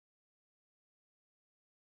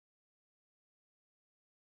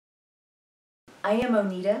I am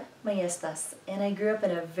Onita Maestas, and I grew up in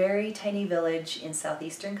a very tiny village in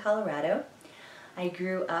southeastern Colorado. I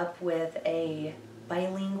grew up with in a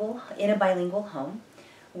bilingual home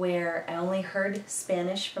where I only heard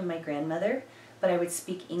Spanish from my grandmother, but I would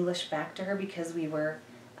speak English back to her because we were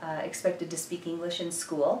expected to speak English in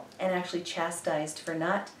school and actually chastised for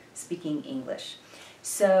not speaking English.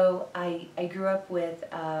 So I grew up with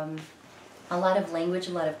a lot of language,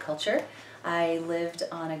 a lot of culture. I lived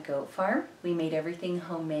on a goat farm. We made everything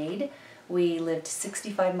homemade. We lived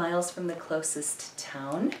 65 miles from the closest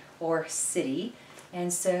town or city,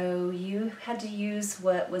 and so you had to use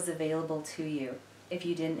what was available to you if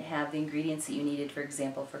you didn't have the ingredients that you needed, for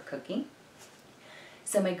example, for cooking.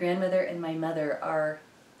 So my grandmother and my mother are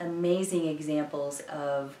amazing examples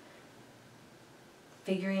of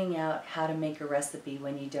figuring out how to make a recipe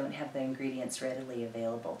when you don't have the ingredients readily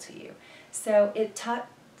available to you. So it taught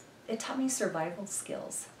me survival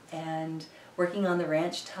skills, and working on the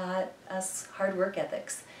ranch taught us hard work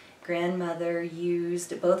ethics.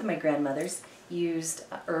 Both of my grandmothers used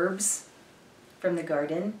herbs from the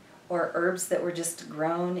garden or herbs that were just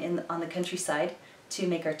grown on the countryside to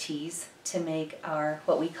make our teas, to make our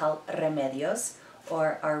what we call remedios,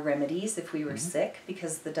 or our remedies if we were sick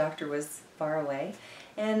because the doctor was far away.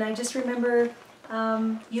 And I just remember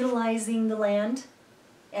utilizing the land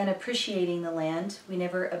and appreciating the land. We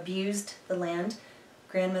never abused the land.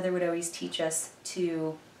 Grandmother would always teach us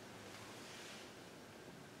to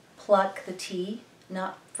pluck the tea,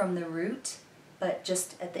 not from the root, but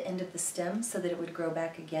just at the end of the stem so that it would grow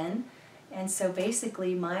back again. And so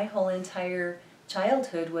basically my whole entire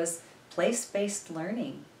childhood was place-based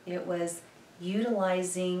learning. It was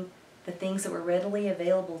utilizing the things that were readily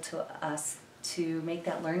available to us to make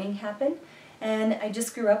that learning happen. And I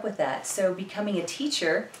just grew up with that. So becoming a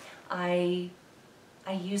teacher, I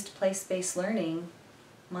used place-based learning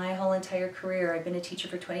my whole entire career. I've been a teacher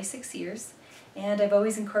for 26 years, and I've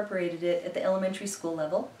always incorporated it at the elementary school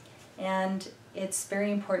level. And it's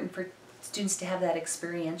very important for students to have that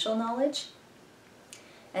experiential knowledge.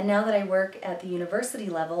 And now that I work at the university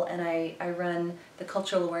level and I run the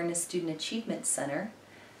Cultural Awareness Student Achievement Center,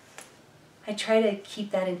 I try to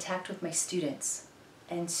keep that intact with my students.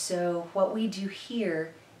 And so what we do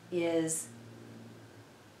here is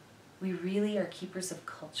we really are keepers of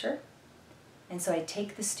culture. And so I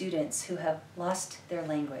take the students who have lost their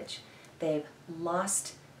language, they've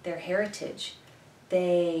lost their heritage,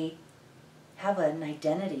 they have an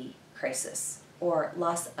identity crisis or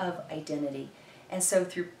loss of identity. And so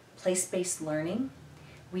through place-based learning,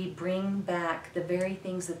 we bring back the very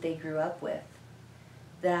things that they grew up with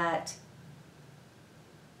that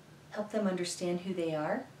help them understand who they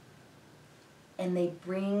are, and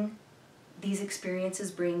these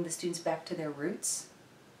experiences bring the students back to their roots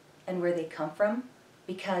and where they come from,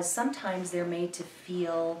 because sometimes they're made to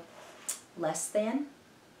feel less than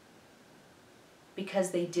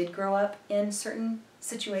because they did grow up in certain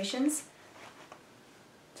situations.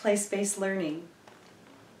 Place-based learning,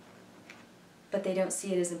 but they don't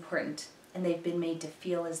see it as important, and they've been made to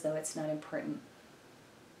feel as though it's not important.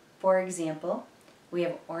 For example, we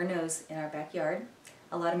have hornos in our backyard.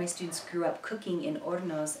 A lot of my students grew up cooking in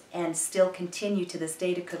hornos and still continue to this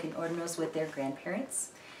day to cook in hornos with their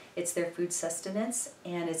grandparents. It's their food sustenance,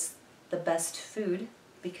 and it's the best food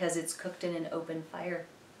because it's cooked in an open fire.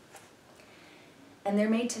 And they're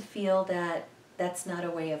made to feel that that's not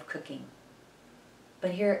a way of cooking.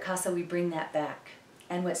 But here at CASA we bring that back.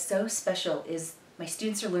 And what's so special is my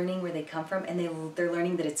students are learning where they come from, and they're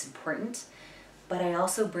learning that it's important. But I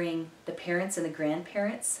also bring the parents and the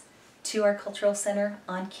grandparents to our cultural center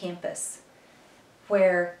on campus,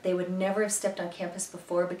 where they would never have stepped on campus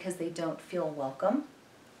before because they don't feel welcome.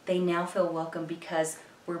 They now feel welcome because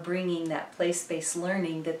we're bringing that place-based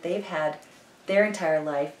learning that they've had their entire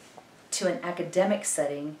life to an academic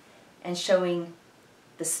setting and showing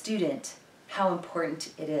the student how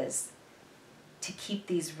important it is to keep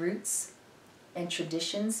these roots and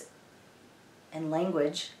traditions and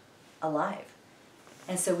language alive.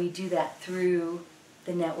 And so we do that through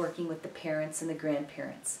the networking with the parents and the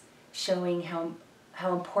grandparents, showing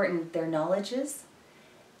how important their knowledge is,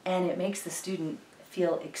 and it makes the student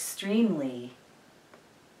feel extremely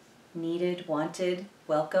needed, wanted,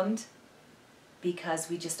 welcomed, because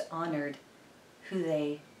we just honored who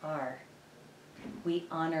they are. We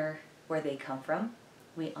honor where they come from,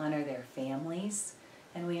 we honor their families,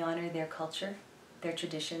 and we honor their culture, their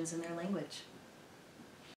traditions, and their language.